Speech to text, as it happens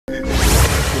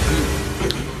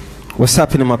What's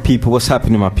happening, my people? What's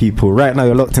happening, my people? Right now,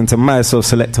 you're locked into myself,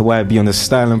 Selecta YB on the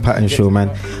Style and Pattern Show, man.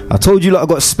 I told you, lot, I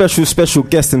got special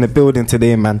guests in the building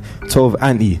today, man. 12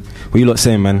 Anti. What you lot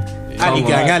saying, man? Ali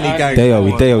gang. They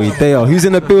are. Who's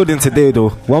in the building today, though?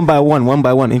 One by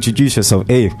one. Introduce yourself.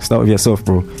 Hey, start with yourself,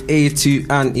 bro.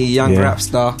 A2 Anti, young rap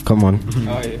star. Come on.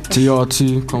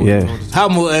 TR2, come on. Yeah.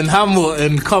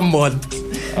 Hamilton, come on.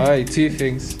 Alright, two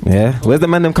things. Yeah. Where's the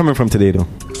man them coming from today, though?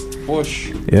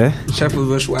 Bush. Yeah. Shepherd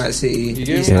Bush, White City,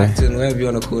 East Yeah. Acton, whatever you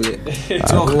want to call it.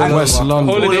 West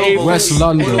London, West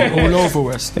London, all over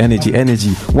West. Energy.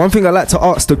 One thing I like to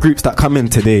ask the groups that come in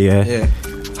today, yeah.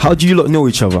 How do you lot know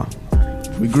each other?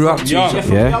 We grew up together.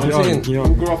 Yeah. We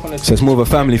grew up on a So it's more of a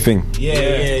family thing.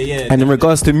 Yeah. And in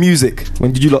regards to music,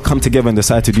 when did you lot come together and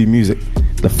decide to do music?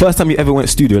 The first time you ever went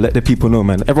studio, let the people know,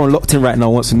 man. Everyone locked in right now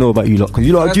wants to know about you lot, because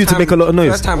you lot are due to make a lot of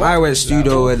noise. First time I went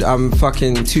studio with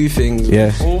fucking two things.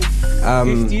 Yeah.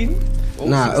 15?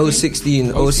 Nah,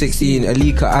 016,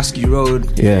 Alika, Askew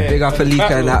Road. Yeah. Big up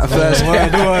Alika and that. First,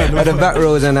 at the back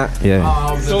roads and that.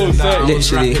 Yeah.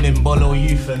 Literally. Rapping in Bolo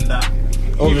Youth and that.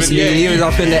 Obviously, he was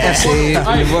up in the essay,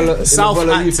 South in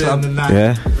the Bolo Youth Acton Club. and that.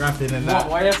 Yeah. Rapping and that.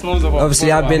 YS knows about.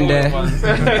 Obviously, I've been there.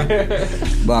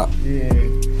 But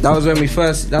that was when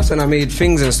that's when I made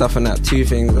things and stuff and that. Two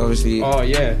things, obviously. Oh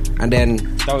yeah. And then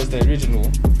that was the original.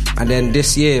 And then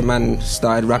this year, man,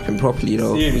 started rapping properly,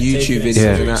 though. Serious. YouTube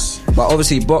videos and that. But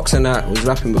obviously, Box and that was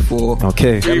rapping before.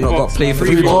 Okay. I've not got play for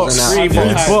free box and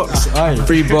that.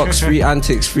 Free box, free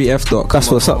antics, free F dot.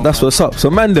 That's what's up. So,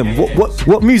 man, them,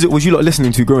 what music was you lot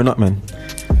listening to growing up, man?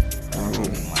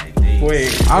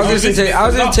 Wait. I was listening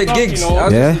to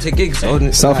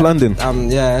gigs. South London.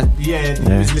 Yeah. He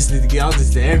was listening to gigs. I was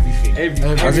listening to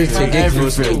everything. I was listening to gigs.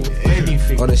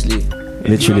 Anything. Honestly.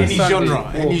 Literally.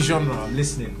 Any genre, I'm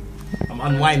listening. I'm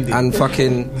unwinding. And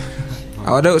fucking,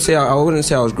 I wouldn't say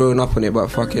I was growing up on it, but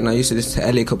fucking, I used to listen to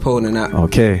LA Capone and that.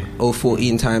 Okay.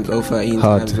 014 times, 013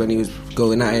 Hard. times when he was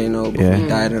going at it, before he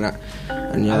died and that.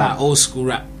 And I like old school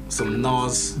rap, some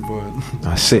Nas.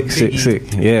 Sick.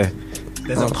 Yeah.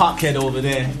 There's a Parkhead over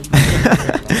there.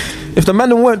 If the man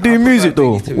them weren't doing music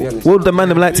though, what would the man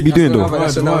them like to be doing though?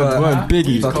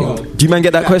 Biggie. Do you man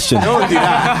get that question? Don't do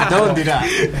that.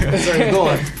 Sorry, go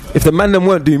on. If the man them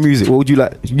weren't doing music, what would you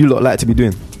lot like to be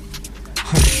doing?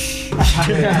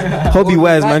 Hobby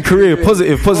wise, man, career,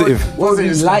 positive. What we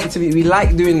like to be, we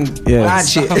like doing bad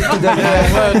shit.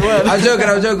 I'm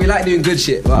joking. We like doing good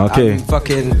shit. But okay.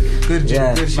 Fucking good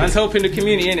shit. Man's helping the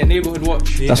community in it, neighborhood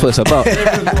watch. That's what it's about.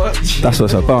 That's what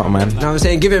it's about, man. Know what I'm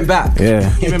saying? Giving back.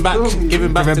 Yeah. Giving back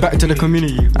to the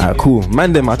community. Alright, cool.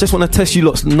 Man, them, I just want to test you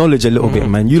lot's knowledge a little bit,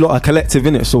 man. You lot are collective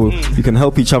in it, so you can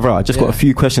help each other out. I just got a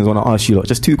few questions I want to ask you lot.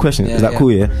 Just 2 questions. Is that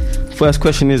cool? Yeah. First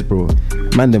question is, bro.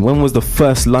 Man, them, when was the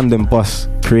first London bus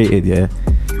created? Yeah.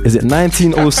 Is it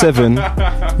 1907,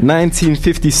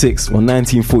 1956, or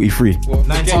 1943?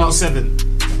 1907.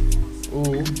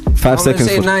 5 seconds.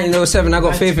 Say 1907. I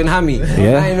got faith in Hammy.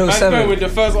 Yeah. 1907. With the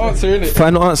first answer, innit?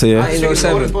 Final answer, yeah.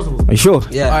 1907. Are you sure?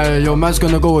 Yeah. Your man's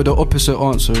gonna go with the opposite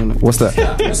answer, innit? What's that?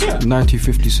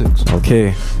 1956.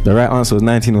 Okay. The right answer was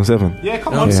 1907. Yeah,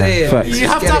 come on. I'm saying. Facts. You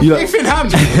have to have faith in Ham.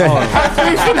 Have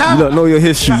faith in Ham. You lot know your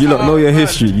history. You lot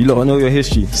know your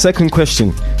history. Second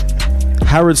question.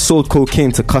 Harrods sold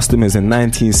cocaine to customers in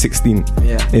 1916.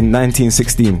 Yeah. In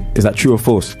 1916. Is that true or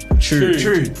false? True.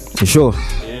 You sure?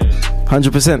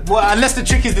 100%. Well, unless the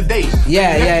trick is the date.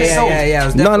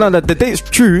 Yeah. No, the date's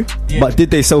true, but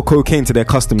did they sell cocaine to their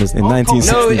customers in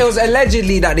 1916? No, it was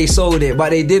allegedly that they sold it, but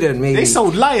they didn't. Maybe they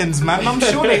sold lions, man. I'm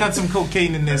sure they had some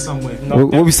cocaine in there somewhere.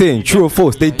 What are we saying? True or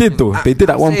false? They did though. They did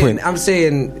at one point. I'm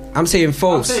saying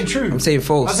false. I'm saying true. I'm saying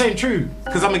false. I'm saying true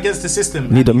because I'm against the system.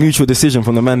 Need a mutual decision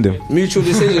from the man them. Mutual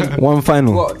decision. One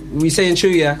final. What? We saying true?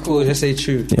 Yeah, cool. Just say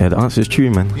true. Yeah, the answer is true,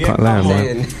 man. Can't lie,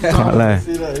 man. Can't lie.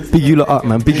 Big you lot up,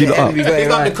 man. Big you lot up. They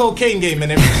got the cocaine game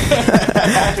and everything.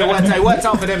 It worked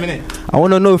out for them, innit? I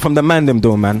want to know from the man them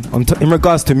though, man. In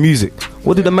regards to music,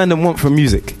 what did the man them want from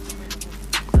music?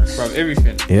 From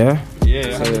everything. Yeah.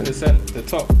 Yeah, 100%. The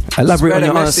top. Elaborate on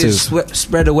your answers.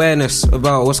 Spread awareness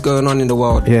about what's going on in the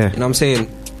world. Yeah. You know what I'm saying?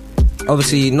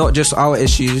 Obviously, not just our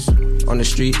issues on the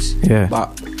streets,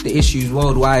 but the issues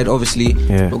worldwide, obviously.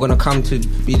 Yeah. We're going to come to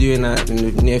be doing that in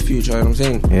the near future, you know what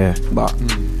I'm saying? Yeah. But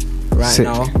right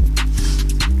now,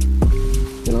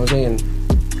 you know what I'm saying?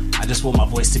 I just want my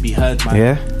voice to be heard, man.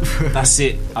 Yeah. That's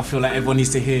it. I feel like everyone needs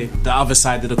to hear the other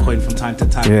side of the coin from time to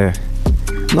time. Yeah.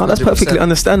 No, that's 100%. Perfectly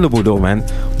understandable though, man.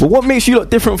 But what makes you look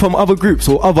different from other groups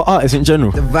or other artists in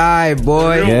general? The vibe,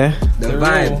 boy. Yeah. The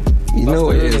vibe. You know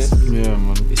what it is. Yeah,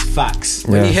 man. It's facts.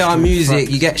 When you hear our music,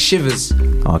 you get shivers.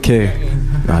 Okay.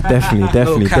 Nah,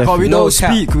 definitely. But we No don't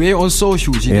cap. speak. We ain't on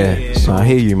socials. You Yeah, get? nah, I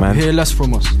hear you, man. Hear less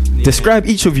from us. Describe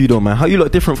each of you though, man. How you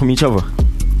lot different from each other?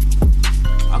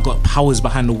 I got powers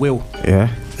behind the wheel, Yeah.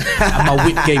 and my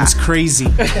whip game's crazy.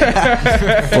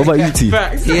 What about you two?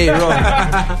 He ain't wrong.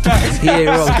 He ain't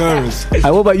wrong.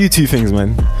 What about you two things,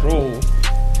 man? Bro,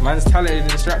 man's talented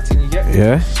and distracting, you get me?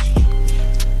 Yeah.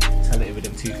 Talented with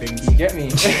them two things. You get me?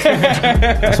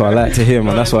 That's what I like to hear,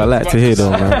 man. That's what I like to hear,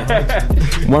 though, man.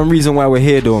 One reason why we're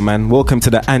here, though, man. Welcome to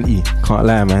the Anti. Can't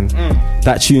lie, man.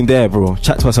 That tune there, bro.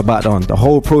 Chat to us about that one. The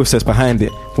whole process behind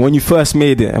it. From when you first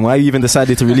made it and why you even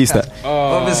decided to release that.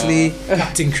 Obviously,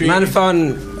 man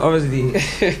found. Obviously,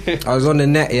 I was on the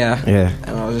net, yeah.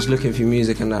 And I was just looking for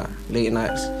music and that. Late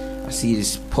nights, I see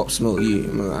this Pop Smoke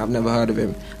You. I've never heard of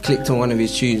him. Clicked on one of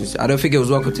his tunes. I don't think it was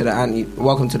Welcome to the Anti.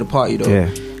 Welcome to the Party though. Yeah.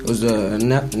 It was the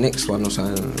next one or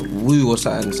something. Woo or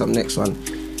something. Some next one.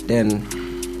 Then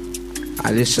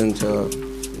I listened to,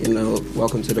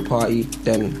 Welcome to the Party.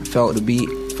 Then felt the beat,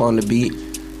 found the beat.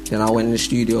 Then I went in the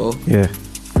studio. Yeah.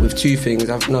 With two things.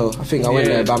 I think I went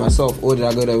there by myself. Or did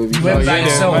I go there with you? Went by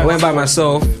yourself. I went by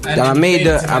myself. Then I made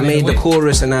the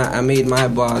chorus and that. I made my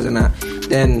bars and that.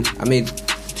 Then I made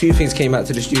two things. Came back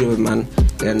to the studio with man.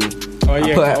 Then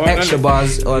I put extra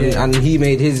bars on, and he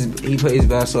put his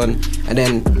verse on, and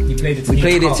then we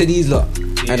played it to these lot.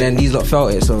 And then these lot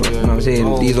felt it, so you know what I'm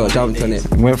saying, these lot jumped on it.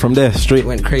 Went from there straight.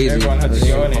 Went crazy. Everyone had to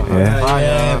get on it.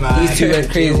 Yeah. Man. These two went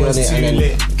crazy on it, and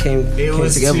then came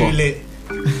together. Too lit.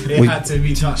 It had to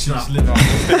be touched up.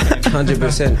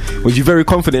 100%. Was you very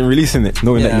confident in releasing it,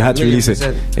 knowing that you had to release it?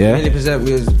 Yeah. 100%.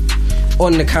 We was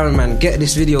on the cameraman. Get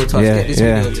this video to us. Get this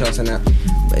video to us and that.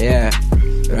 But yeah,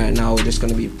 right now we're just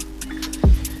gonna be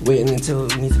waiting until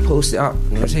we need to post it up. You know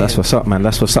what I'm saying? That's what's up,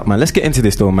 man. Let's get into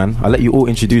this though, man. I'll let you all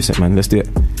introduce it, man. Let's do it.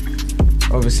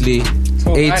 Obviously,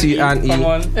 A2 Anti. Come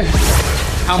on.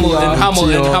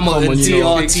 Hamilton,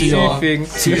 TR.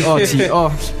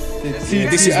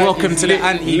 This is Welcome to the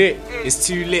Anti. Lit. It's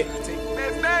too lit.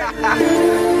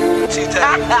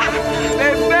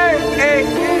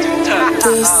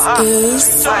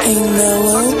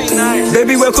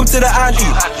 Baby, welcome to the Anti.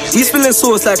 We spilling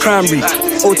sauce like cranberry.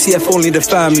 OTF only the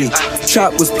family.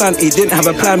 Trap was plenty, didn't have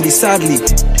a plan B, sadly.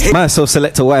 Myself,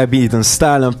 Selecta YB, done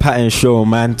style and pattern show,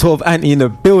 man. 12 Anti in the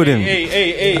building.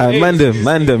 Hey. Man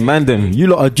them. You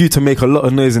lot are due to make a lot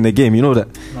of noise in the game, you know that?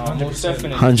 No, most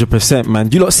definitely. 100%, man.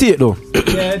 Do you lot see it though?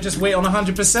 Yeah, just wait on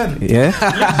 100%. Yeah?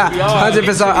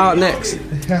 100% out next.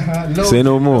 Say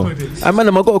no more. And man,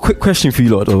 I've got a quick question for you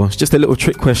lot though. It's just a little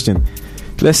trick question.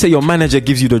 Let's say your manager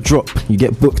gives you the drop. You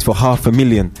get booked for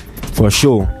 $500,000 for a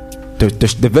show.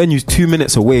 The venue's 2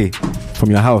 minutes away from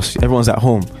your house. Everyone's at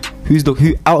home. Who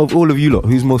out of all of you lot,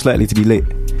 who's most likely to be late?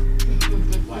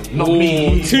 Not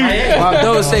me. Wow,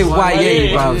 don't say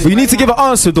YA, bro. But you need to give an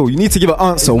answer though.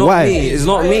 Why? It's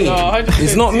not me.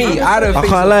 It's not me. I don't I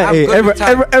think can't so. lie. I'm Hey, good with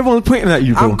time. everyone's pointing at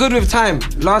you, bro. I'm good with time.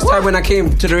 Last time when I came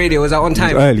to the radio, was I on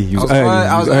time? You was early.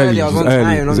 I was early. I was on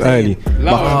time. You was early.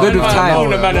 I'm good with time.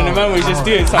 The man was just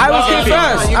doing something. I was here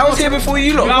first. I was here before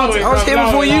you lot. I was here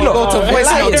before you lot. Voice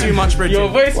out too much, Bridget. Your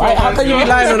voice. How can you be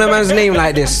lying on a man's name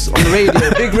like this on the radio?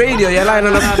 Big radio. You're lying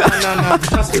on a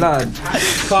Trust me. lad.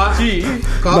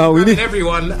 No, we need.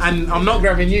 Everyone, and I'm not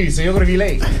grabbing you, so you're gonna be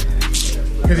late.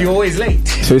 Because you're always late.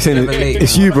 So you're saying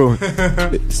it's you, bro.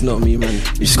 It's not me, man.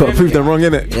 You just gotta prove them wrong,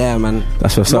 innit? Yeah, man.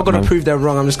 That's what's I'm up, not gonna man. prove them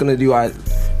wrong. I'm just gonna do what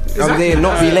I'm saying,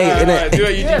 not be late, innit? Do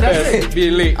what you do best.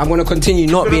 Being late. I'm gonna continue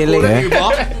not being late.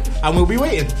 And we'll be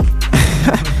waiting.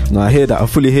 No, I hear that. I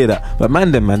fully hear that. But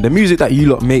man, the music that you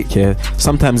lot make here,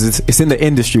 sometimes it's in the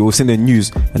industry or it's in the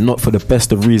news, and not for the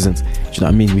best of reasons. Do you know what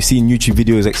I mean? We've seen YouTube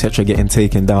videos, etc., getting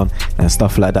taken down and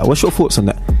stuff like that. What's your thoughts on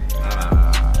that?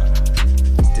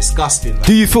 It's disgusting, man.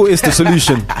 Do you feel it's the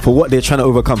solution for what they're trying to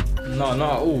overcome? No,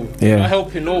 not at all. Yeah. They're not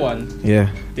helping no one. Yeah.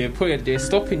 They're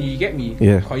stopping you. You get me?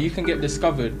 Yeah. Because you can get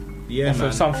discovered off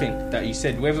of something that you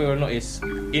said, whether or not it's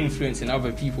influencing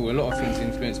other people. A lot of things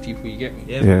influence people. You get me?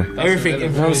 Yeah. Everything. You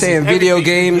know what I'm saying? Video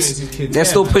games. They're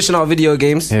still pushing out video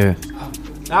games. Yeah.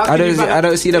 I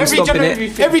don't see them stopping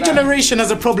it. Every generation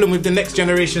has a problem with the next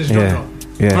generation's genre.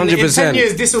 Yeah. 100%. In 10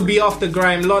 years, this will be after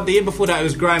grime. Lord, the year before that, it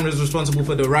was grime was responsible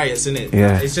for the riots, innit?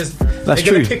 Yeah. It's just That's they're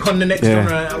true. gonna pick on the next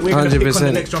genre. We're gonna pick on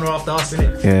the next genre after us,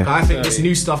 innit? Yeah. I think this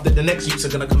new stuff that the next youths are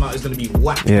gonna come out is gonna be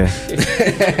whack. Yeah.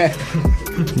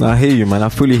 No, I hear you, man. I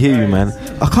fully hear you, man.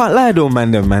 I can't lie though,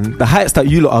 man. The heights that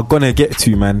you lot are gonna get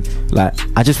to, man. Like,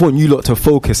 I just want you lot to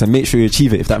focus and make sure you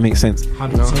achieve it, if that makes sense. 100%.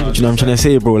 Do you know what I'm trying to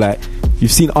say, bro? Like,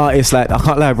 you've seen artists like, I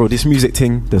can't lie, bro. This music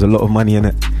thing, there's a lot of money in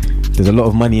it. There's a lot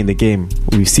of money in the game.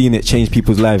 We've seen it change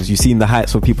people's lives. You've seen the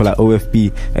heights of people like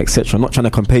OFB, etc. I'm not trying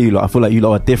to compare you lot. I feel like you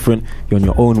lot are different. You're on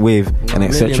your own wave, and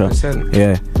etc.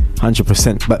 Yeah,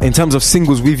 100%. But in terms of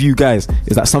singles with you guys,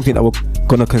 is that something that we're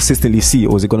gonna consistently see,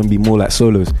 or is it gonna be more like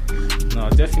solos? No,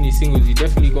 definitely singles. You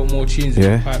definitely got more tunes. Yeah.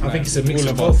 In the pipeline. I think it's a mix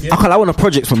of both. Yeah. I want a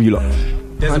project from you lot.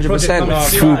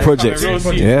 100%. Full project.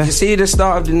 Yeah. You see the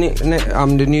start of the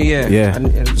new year. Yeah. And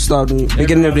the start of the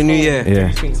beginning of the new year.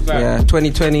 Yeah. Yeah.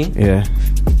 2020. Yeah.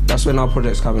 That's when our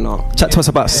project's coming out. Chat to us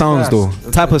about sounds though.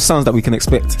 The type of sounds that we can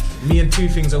expect. Me and Two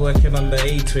Things are working on the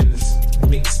A-Twins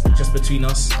mix just between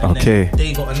us. And okay. Then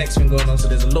they got a next thing going on, so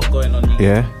there's a lot going on.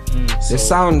 Yeah. So it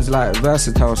sounds like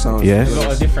versatile sounds. Yeah. A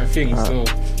lot of different things. So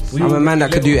I'm a man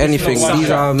that can do anything. These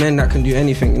are men that can do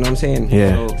anything. You know what I'm saying?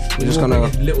 Yeah. So we're just gonna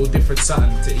little different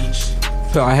something to each.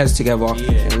 Put our heads together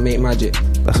and make magic.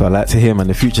 That's what I like to hear, man.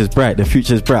 The future's bright. The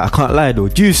future's bright. I can't lie though.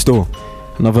 Juice though.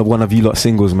 Another one of you lot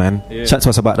singles, man. Yeah. Chat to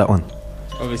us about that one.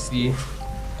 Obviously,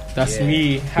 that's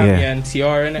me, Hammy and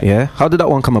TR, innit? Yeah. How did that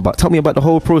one come about? Tell me about the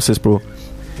whole process, bro.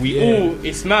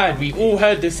 It's mad. We all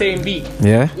heard the same beat.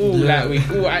 Yeah. We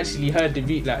all actually heard the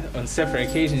beat like on separate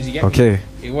occasions. You get okay.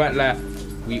 me? It weren't like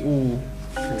we all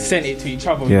sent it to each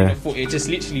other. Yeah. It just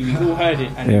literally we all heard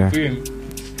it and then boom.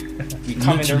 We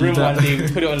come in the room one day, we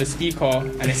put it on the speaker,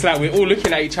 and it's like we're all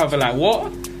looking at each other like,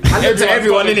 what? I looked at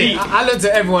everyone, innit? I looked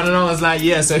at everyone and I was like,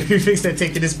 yeah, so who thinks they're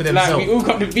taking this for themselves? Like, we all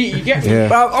got the beat, you get me? Yeah.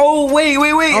 Oh, wait.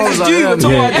 That's like, you.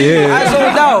 yeah. I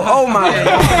zoned out. Oh, my.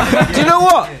 Do you know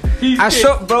what? I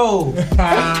shot, bro.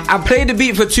 I played the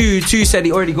beat for Two. Two said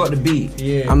he already got the beat.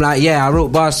 Yeah. I'm like, I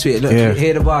wrote bars to it. Look,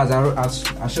 here the bars. I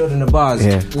showed him the bars.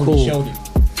 Yeah. Cool.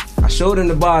 I showed him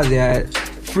the bars,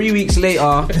 3 weeks later,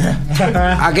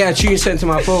 I get a tune sent to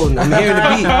my phone. I'm hearing the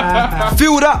beat.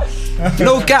 Filled up.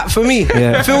 No gap for me.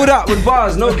 Yeah. Filled up with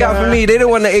bars. No gap for me. They didn't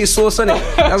want the A sauce on it.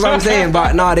 That's what I'm saying.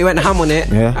 But nah, they went ham on it.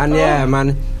 Yeah. And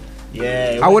man.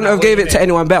 Yeah, I wouldn't have gave it to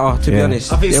anyone better, to be honest.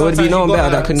 There would be no one better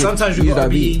that couldn't sometimes use that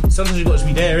beat. Sometimes you got to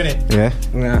be there, innit?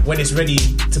 Yeah. When it's ready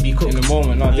to be cooked. In the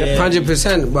moment,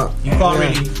 100%, but you can't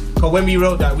really. Because when we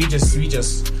wrote that, we just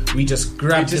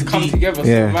grabbed the come beat. together.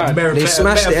 Yeah. They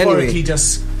smashed it anyway.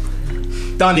 Just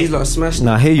done it. Smashed.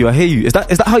 Nah, I hear you. Is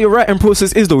that how your writing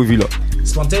process is though with you lot?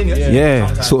 Spontaneous.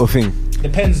 Yeah, sort of thing.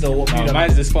 Depends though what mood.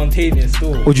 Mine's the spontaneous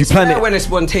though. Would you plan it when it's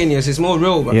spontaneous? It's more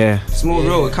real, bro. Yeah. It's more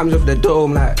real. It comes off the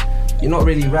dome like. You're not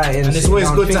really writing, and it's always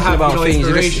good to have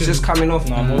inspiration. It's just coming off.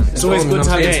 It's always good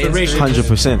to have inspiration.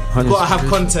 100%. You gotta have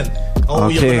content.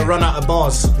 You're gonna run out of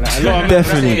bars.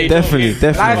 Definitely.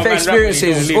 Life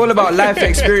experiences. It's all about life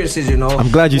experiences, you know. I'm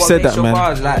glad you said that, man.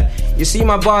 Bars, like, you see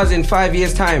my bars in 5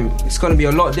 years' time, it's gonna be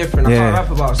a lot different. I can't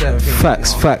rap about certain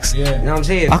things. Facts. You know what I'm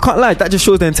saying? I can't lie. That just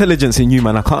shows the intelligence in you,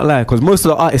 man. I can't lie, because most of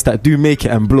the artists that do make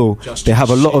it and blow, they have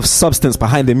a lot of substance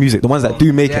behind their music. The ones that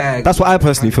do make it. That's what I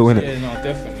personally feel, innit? Yeah, no,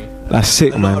 definitely. That's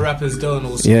sick, man. A lot of rappers don't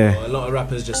also. Yeah. A lot of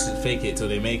rappers just fake it till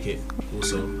they make it.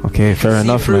 Also. Okay, fair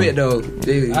enough, through man. it though.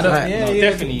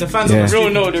 Definitely. The fans are not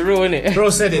stupid. The real innit?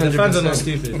 Bro said it. The fans are not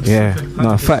stupid. Yeah.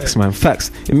 No, facts, man.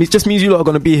 Facts. It just means you lot are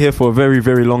gonna be here for a very,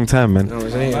 very long time, man.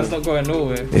 Man's not going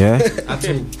nowhere. Yeah. At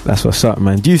all. That's what's up,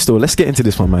 man. Juice though. Let's get into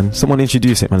this one, man. Someone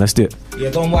introduce it, man. Let's do it.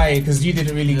 Yeah, don't worry, because you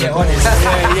didn't really get on it.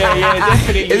 Yeah,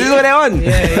 definitely. Is this what they're on?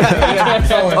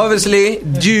 Yeah. Obviously,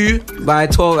 Due by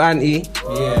 12 Anti.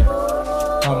 Yeah.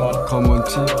 Come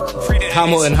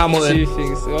on, Hamilton. Two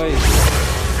things.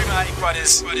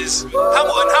 Brothers. Hamilton.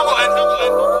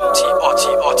 TR.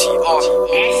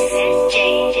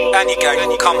 Annie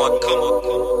gang, come on.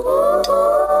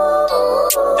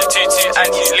 The 2-2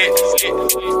 and he's lit.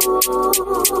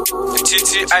 The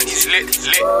 2-2 and he's lit. The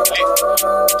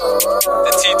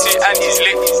 2-2 and he's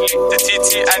lit. The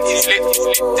 2-2 and he's lit.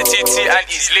 The 2-2 and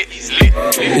he's lit.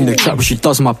 In the trap where she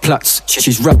does my plats,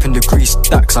 she's rapping the grease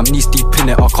stacks. I'm knees deep in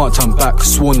it, I can't turn back.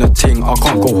 Sworn the ting, I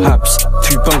can't go habs.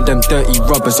 Two burnt them dirty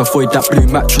rubbers, avoid that blue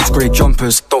mattress, grey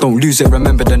jumpers. Don't lose it,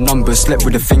 remember the numbers. Slept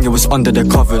with a thing, it was under the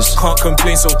covers. Can't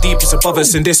complain, so deep it's above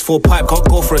us. In this 4-pipe, can't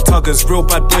go for a tuggers. Real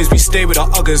bad boys, we stay with our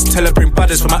uggers. Tell her bring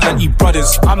badders for my auntie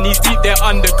brothers. I'm knees deep, they're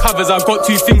undercovers. I got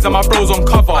two things and my bros on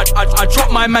cover. I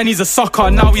dropped my man, he's a sucker.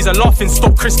 Now he's a laughing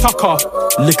stock, Chris Tucker.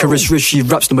 Licorice wrist, she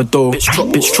raps them a dough.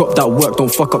 Bitch, drop that work,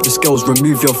 don't fuck up the scales.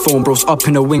 Remove your phone, bros up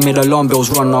in the wing, made alarm bells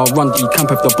run. I'll run the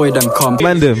camp if the boy them come.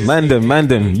 Man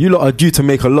them. You lot are due to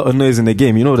make a lot of noise in the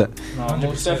game, you know that? No,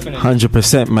 most definitely.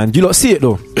 100%, man. Do you lot see it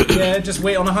though? Yeah, just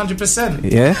wait on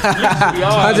 100%. Yeah?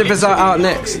 100% out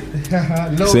next.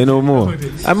 Say no more.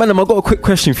 And man, I've got a quick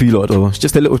question for you lot though. It's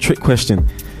just a little trick question.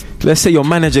 Let's say your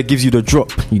manager gives you the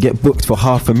drop. You get booked for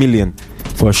 $500,000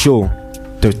 for a show.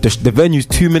 The venue's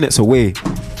 2 minutes away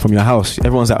from your house.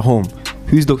 Everyone's at home.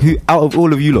 Who out of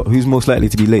all of you lot, who's most likely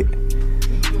to be late?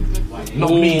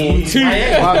 Not me.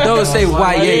 Don't say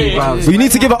YA, bro. But you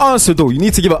need to give an answer though. You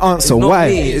need to give an answer. Why?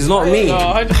 It's not me.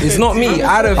 It's not me.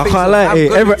 I don't. I can't lie. Hey,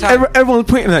 everyone's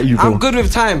pointing at you, bro. I'm good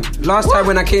with time. Last time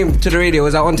when I came to the radio,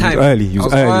 was I on time? I was early. I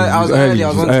was early. I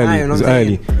was on time. I'm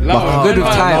good with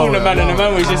time. The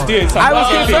man was just doing something. I was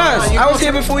here first. I was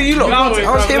here before you lot. I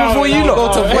was here before you lot.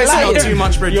 Go to voice note too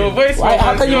much, bro. Your voice.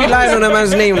 How can you be lying on a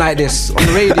man's name like this on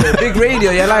the radio? Big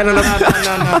radio. You're lying on a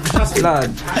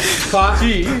lad.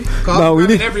 No, we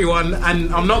need everyone,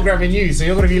 and I'm not grabbing you, so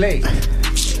you're gonna be late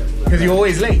because you're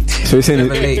always late. So you're saying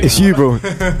it's you, bro?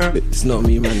 It's not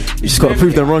me, man. You just gotta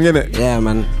prove them wrong, innit? Yeah,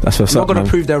 man. That's what's up, I'm not gonna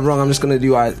prove them wrong. I'm just gonna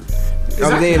do what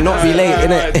I'm saying, not be late,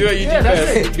 innit? Do what you do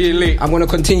first. Being late. I'm gonna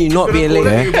continue not being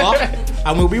late.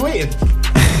 And we'll be waiting.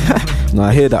 No,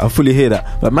 I hear that. I fully hear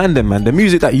that. But man, the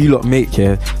music that you lot make,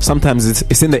 sometimes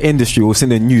it's in the industry or it's in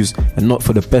the news, and not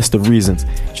for the best of reasons. Do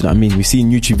you know what I mean? We've seen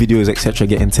YouTube videos, etc.,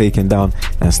 getting taken down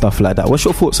and stuff like that. What's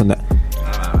your thoughts on that?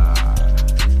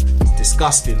 It's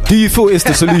disgusting, man. Do you feel it's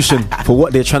the solution for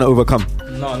what they're trying to overcome?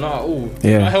 No, not at all.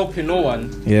 Yeah. Not helping no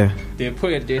one. Yeah.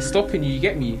 They're stopping you. You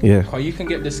get me? Yeah. Or you can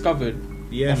get discovered.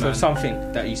 Off of something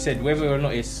that you said, whether or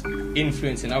not it's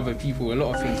influencing other people. A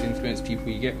lot of things influence people,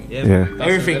 you get me? Yeah.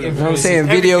 Everything. You know what I'm saying?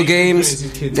 Video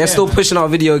games. They're still pushing out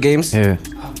video games. Yeah.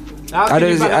 I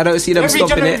don't see them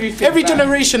stopping it. Every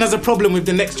generation has a problem with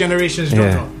the next generation's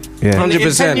genre. Yeah. 100%.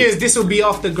 In 10 years, this will be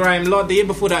after grime. The year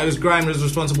before that, it was grime was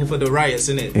responsible for the riots,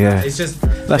 innit? Yeah. It's just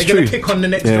That's they're gonna true. pick on the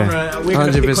next genre. We're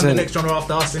gonna pick on the next genre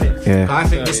after us, innit? Yeah. But I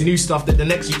think this new stuff that the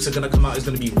next youths are gonna come out is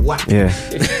gonna be whack. Yeah.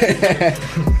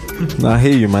 No, I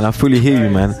hear you, man. I fully hear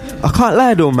you, man. I can't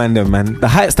lie though, man. The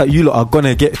heights that you lot are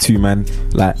gonna get to, man.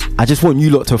 Like, I just want you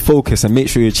lot to focus and make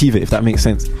sure you achieve it, if that makes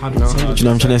sense. 100%. Do you know what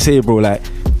I'm trying to say, bro? Like,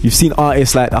 you've seen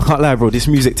artists, like, I can't lie, bro. This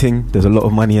music thing, there's a lot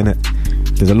of money in it.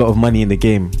 There's a lot of money in the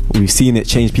game. We've seen it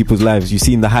change people's lives. You've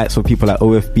seen the heights for people like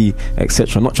OFB,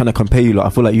 etc. I'm not trying to compare you lot. I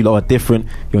feel like you lot are different.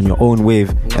 You're on your own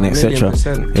wave, and etc.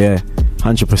 Yeah,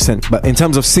 100%. But in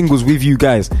terms of singles with you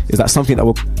guys, is that something that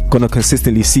we're gonna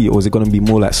consistently see, or is it gonna be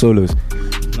more like solos?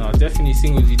 No, definitely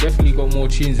singles. You definitely got more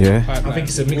tunes in the pipeline. I think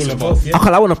it's a mix of both.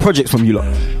 I want a project from you lot.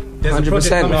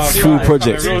 100%. Full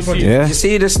project. Yeah. You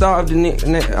see the start of the new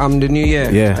year.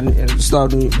 Yeah. And the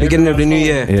start of the beginning of the new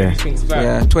year. Yeah.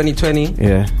 Yeah. 2020.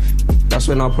 Yeah. That's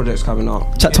when our project's coming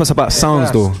out. Chat to us about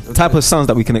sounds though. Type of sounds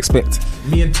that we can expect.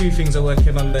 Me and Two Things are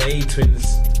working on the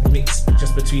A-Twins mix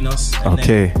just between us. And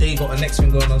okay. They got a next thing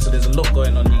going on, so there's a lot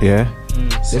going on. Yeah.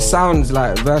 So it sounds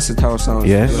like versatile sounds.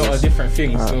 Yeah. A lot of different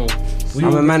things. So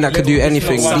I'm a man that can do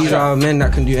anything. These are men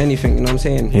that can do anything. You know what I'm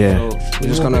saying? Yeah. So we're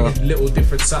just gonna little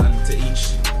different something to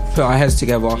each. Put our heads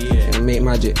together and make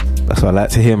magic. That's what I like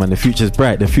to hear, man. The future's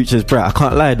bright. The future's bright. I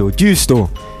can't lie though. Juice though.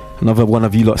 Another one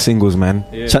of you lot singles, man.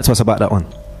 Yeah. Chat to us about that one.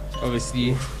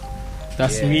 Obviously,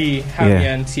 that's me, Hammy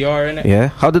and TR, innit? Yeah.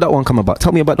 How did that one come about?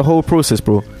 Tell me about the whole process,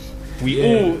 bro.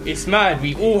 It's mad.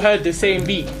 We all heard the same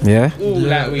beat. Yeah.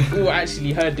 Like we all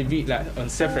actually heard the beat like on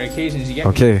separate occasions. You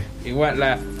get me? It weren't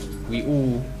like we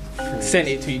all sent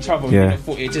it to each other. Yeah.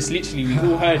 It just literally we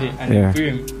all heard it and then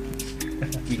boom.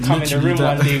 We come in the room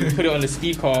one day, we put it on the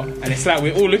speaker, and it's like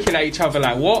we're all looking at each other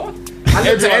like, what? I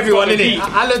looked at everyone, innit?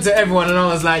 I looked at everyone and I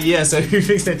was like, yeah, so who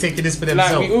thinks they're taking this for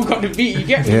themselves? Like, we all got the beat, you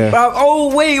get me? Yeah.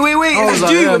 Oh, wait, it's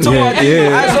like, you.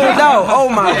 Yeah. I zoned out. Oh,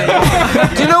 my.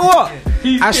 Do you know what?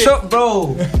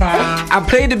 I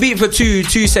played the beat for Two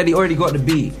said he already got the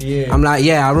beat. Yeah. I'm like,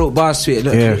 I wrote bars to it.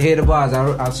 Look, here the bars.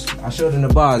 I showed him the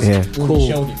bars. Yeah.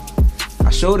 Cool. I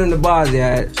showed him the bars,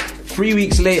 3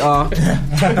 weeks later,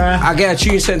 I get a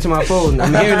tune sent to my phone.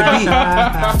 I'm hearing the beat.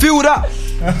 Filled up.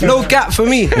 No gap for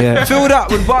me. Yeah. Filled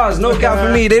up with bars. No gap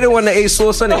for me. They didn't want the A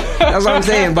sauce on it. That's what I'm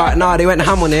saying. But nah, they went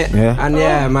ham on it. Yeah. And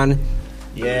man.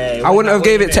 Yeah. I wouldn't have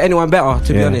gave it to anyone better,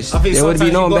 to be honest. There would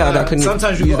be no one better that couldn't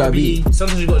sometimes you use gotta that beat.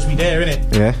 Sometimes you got to be there,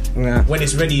 innit? Yeah. When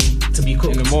it's ready to be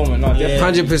cooked. In the moment,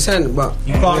 100%. But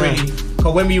you can't really.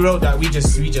 Because when we wrote that, we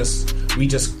just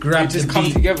grabbed the come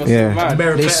beat. together. Yeah. So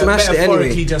mad. They smashed it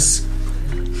anyway. Just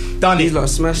done it.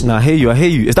 Smashed Nah, I hear you.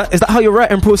 Is that how your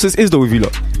writing process is though with you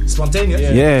lot? Spontaneous.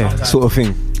 Yeah, sort of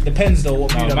thing. Depends though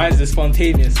what mood. Mine's the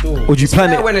spontaneous though. Or do you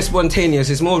plan it? When it's spontaneous,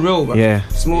 it's more real. Bro. Yeah.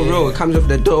 It's more real. It comes off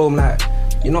the dome like.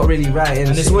 You're not really writing.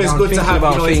 And it's always good to have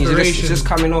about things. inspiration. It's just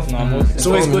coming off. It's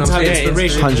always good to have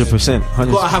inspiration. 100%.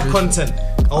 You gotta have content.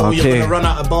 You're gonna run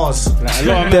out of bars.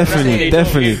 Definitely.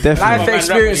 Life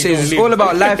experiences. It's all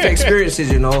about life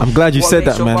experiences, you know. I'm glad you said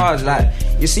that, man. Bars, like,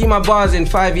 you see my bars in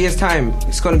 5 years' time,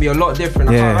 it's gonna be a lot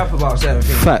different. I can't rap about certain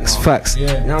things. Facts. You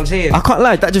know what I'm saying? I can't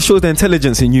lie. That just shows the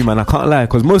intelligence in you, man. I can't lie,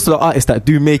 because most of the artists that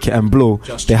do make it and blow,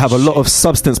 they have a lot of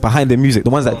substance behind their music. The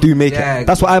ones that do make it.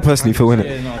 That's what I personally feel, innit?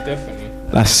 Yeah, no, definitely.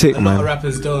 That's sick, man. A lot of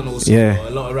rappers don't also. Yeah. A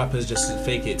lot of rappers just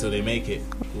fake it till they make it.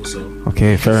 Also.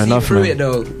 Okay, fair enough, through man. it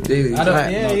though.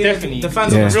 Definitely. The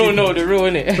fans are not stupid. The real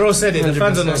innit? Bro said it. The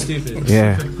fans are not stupid.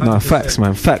 Yeah, no, facts,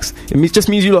 man, facts. It just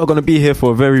means you lot are gonna be here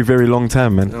for a very, very long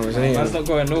time, man. Man's not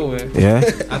going nowhere. Yeah,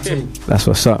 At all. that's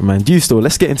what's up, man. Juice though,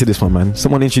 let's get into this one, man.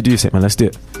 Someone introduce it, man. Let's do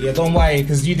it. Yeah, don't worry,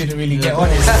 because you didn't really get on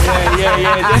it.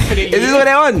 Yeah, definitely. Is this what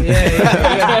they're on?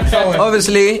 Yeah.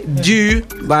 Obviously, Due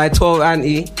by 12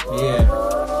 Anti. Yeah.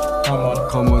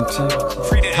 Come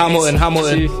on,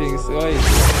 Hamilton. Two things. Oi.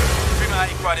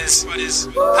 Brothers.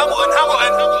 Hamilton.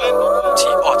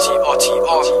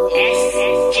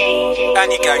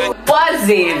 Annie gang.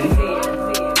 Buzzing.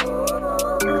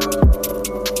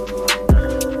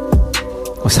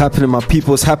 What's happening, my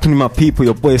people? What's happening, my people?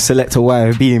 Your boy Selecta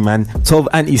YB, man. 12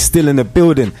 Anti still in the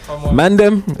building. Man,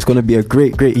 them, it's gonna be a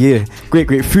great year.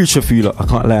 Great future for you lot. I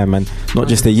can't lie, man. Not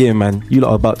just a year, man. You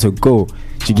lot are about to go. Do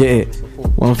you get it?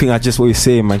 One thing I just always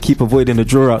say, man, keep avoiding the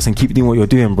draw outs and keep doing what you're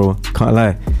doing, bro. Can't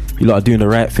lie. You lot are doing the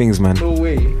right things, man. No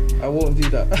way. I won't do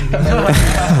that.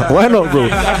 Why not, bro?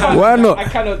 Why not? I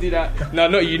cannot do that. No,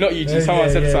 not you, G. Someone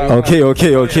said so. Okay. On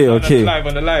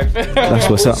the live. That's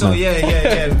what's up, man.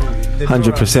 Yeah.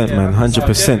 100%, man.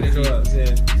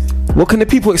 100%. What can the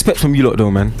people expect from you lot,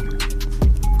 though, man?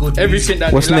 Good everything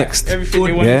that What's they next? Like, everything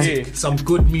they want to hear. Some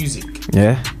good music.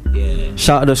 Yeah. Yeah.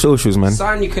 Shout out the socials, man.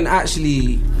 Something you can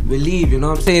actually believe, you know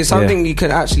what I'm saying? Something you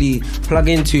can actually plug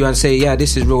into and say, yeah,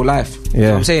 this is real life. You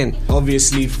know what I'm saying?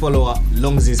 Obviously, follow up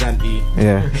Longsy's Anti.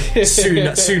 Yeah.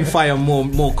 soon fire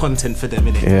more content for them,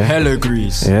 innit? Yeah. Hella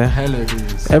agrees. Yeah. Hella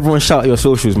agrees. Everyone shout out your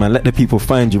socials, man. Let the people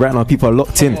find you. Right now, people are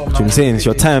locked in. Do you know what I'm saying? It's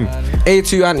your time.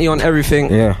 A2 Anti on everything.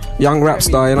 Yeah. Young rap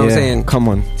star, you know what I'm saying? Come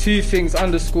on. 2 things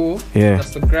 _. Yeah.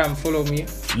 That's the gram. Follow me.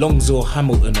 Longzo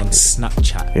Hamilton on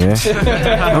Snapchat.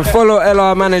 Yeah. And follow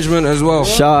LR Management as well.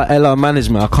 Shout out LR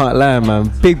Management. I can't lie,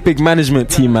 man. Big management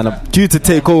team, man. I'm due to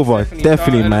take over.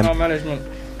 Definitely, man. LR Management.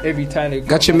 Every time they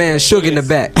got your man Shug in the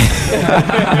back.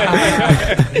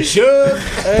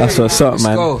 That's what's up,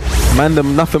 man. Man,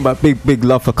 them nothing but big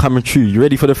love for coming true. You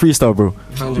ready for the freestyle, bro?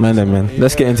 100%. Man.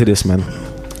 Let's get into this, man.